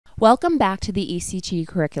Welcome back to the ECG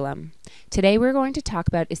Curriculum. Today we're going to talk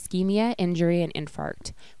about ischemia, injury, and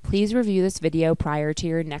infarct. Please review this video prior to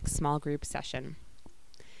your next small group session.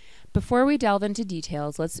 Before we delve into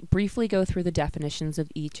details, let's briefly go through the definitions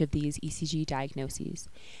of each of these ECG diagnoses.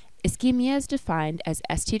 Ischemia is defined as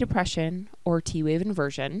ST depression or T-wave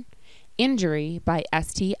inversion, injury by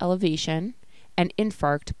ST elevation, and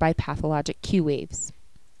infarct by pathologic Q waves.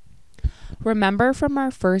 Remember from our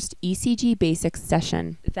first ECG basics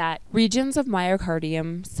session that regions of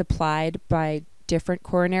myocardium supplied by different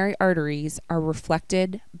coronary arteries are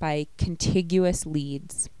reflected by contiguous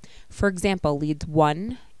leads. For example, leads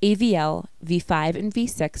 1, AVL, V5, and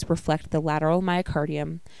V6 reflect the lateral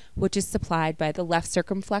myocardium, which is supplied by the left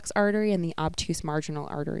circumflex artery and the obtuse marginal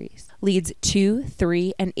arteries. Leads 2,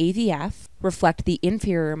 3, and AVF reflect the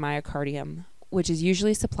inferior myocardium, which is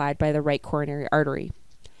usually supplied by the right coronary artery.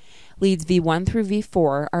 Leads V1 through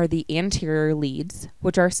V4 are the anterior leads,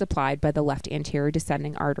 which are supplied by the left anterior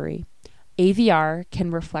descending artery. AVR can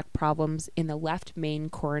reflect problems in the left main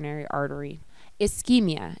coronary artery.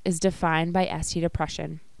 Ischemia is defined by ST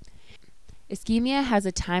depression. Ischemia has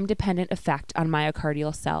a time-dependent effect on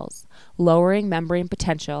myocardial cells, lowering membrane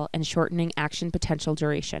potential and shortening action potential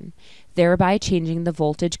duration, thereby changing the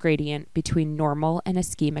voltage gradient between normal and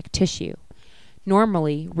ischemic tissue.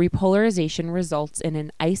 Normally, repolarization results in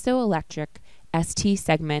an isoelectric ST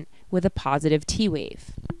segment with a positive T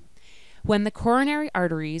wave. When the coronary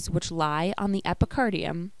arteries which lie on the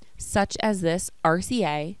epicardium, such as this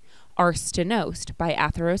RCA, are stenosed by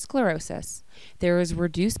atherosclerosis, there is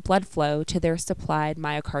reduced blood flow to their supplied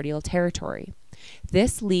myocardial territory.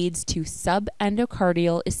 This leads to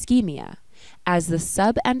subendocardial ischemia, as the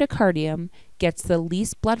subendocardium gets the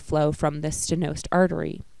least blood flow from the stenosed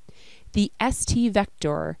artery. The ST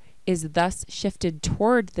vector is thus shifted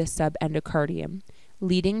toward the subendocardium,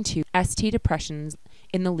 leading to ST depressions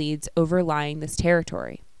in the leads overlying this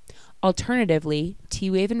territory. Alternatively,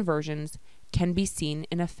 T-wave inversions can be seen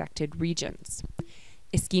in affected regions.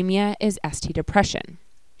 Ischemia is ST depression.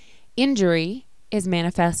 Injury is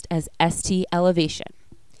manifest as ST elevation.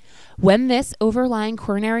 When this overlying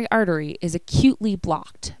coronary artery is acutely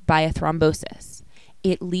blocked by a thrombosis,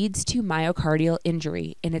 it leads to myocardial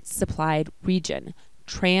injury in its supplied region,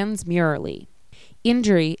 transmurally.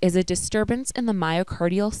 Injury is a disturbance in the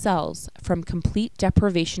myocardial cells from complete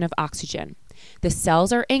deprivation of oxygen. The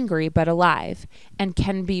cells are angry but alive and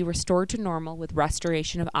can be restored to normal with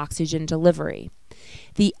restoration of oxygen delivery.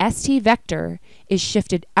 The ST vector is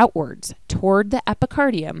shifted outwards toward the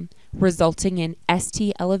epicardium, resulting in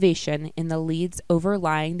ST elevation in the leads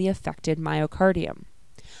overlying the affected myocardium.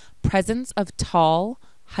 Presence of tall,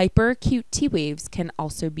 hyperacute T waves can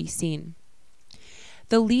also be seen.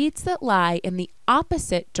 The leads that lie in the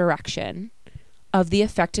opposite direction of the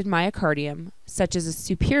affected myocardium, such as a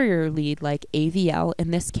superior lead like AVL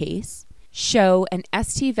in this case, show an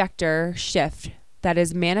ST vector shift that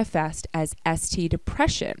is manifest as ST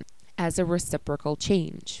depression as a reciprocal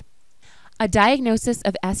change. A diagnosis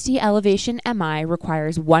of ST elevation MI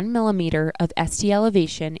requires 1 millimeter of ST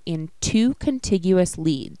elevation in 2 contiguous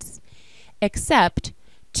leads, except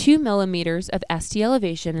 2 millimeters of ST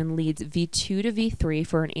elevation in leads V2 to V3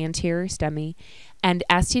 for an anterior STEMI, and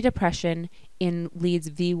ST depression in leads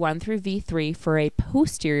V1 through V3 for a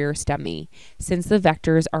posterior STEMI, since the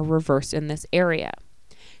vectors are reversed in this area.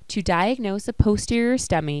 To diagnose a posterior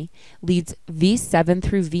STEMI, leads V7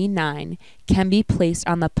 through V9 can be placed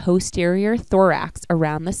on the posterior thorax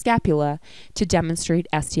around the scapula to demonstrate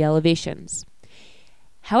ST elevations.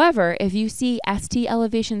 However, if you see ST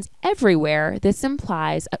elevations everywhere, this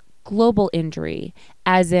implies a global injury,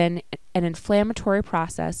 as in an inflammatory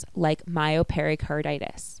process like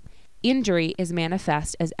myopericarditis. Injury is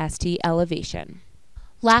manifest as ST elevation.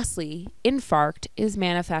 Lastly, infarct is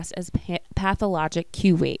manifest as pathologic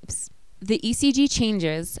Q waves. The ECG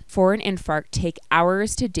changes for an infarct take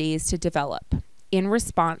hours to days to develop in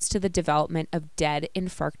response to the development of dead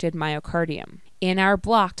infarcted myocardium. In our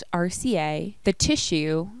blocked RCA, the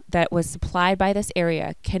tissue that was supplied by this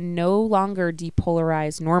area can no longer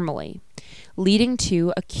depolarize normally, leading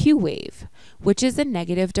to a Q wave, which is a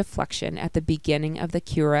negative deflection at the beginning of the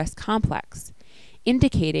QRS complex,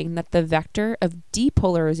 indicating that the vector of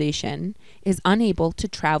depolarization is unable to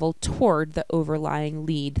travel toward the overlying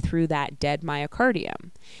lead through that dead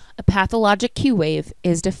myocardium. A pathologic Q wave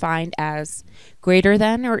is defined as greater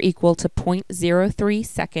than or equal to 0.03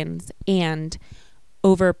 seconds and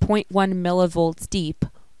over 0.1 millivolts deep,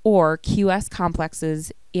 or QS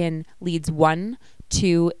complexes in leads 1,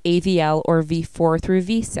 2, AVL, or V4 through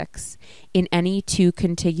V6 in any 2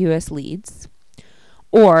 contiguous leads,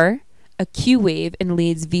 or a Q wave in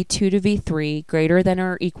leads V2 to V3 greater than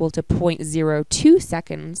or equal to 0.02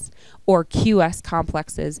 seconds, or QS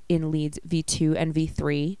complexes in leads V2 and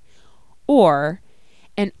V3, or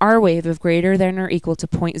an R wave of greater than or equal to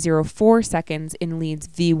 0.04 seconds in leads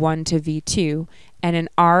V1 to V2, and an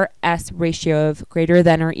RS ratio of greater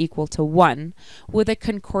than or equal to 1, with a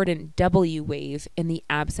concordant W wave in the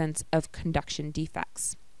absence of conduction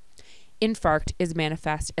defects. Infarct is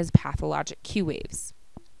manifest as pathologic Q waves.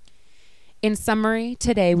 In summary,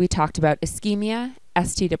 today we talked about ischemia,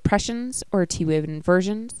 ST depressions or T wave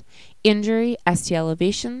inversions, injury, ST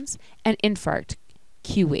elevations, and infarct,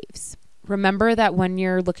 Q waves. Remember that when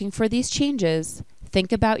you're looking for these changes,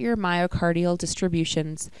 think about your myocardial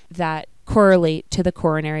distributions that correlate to the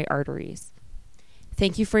coronary arteries.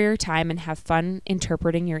 Thank you for your time and have fun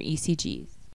interpreting your ECGs.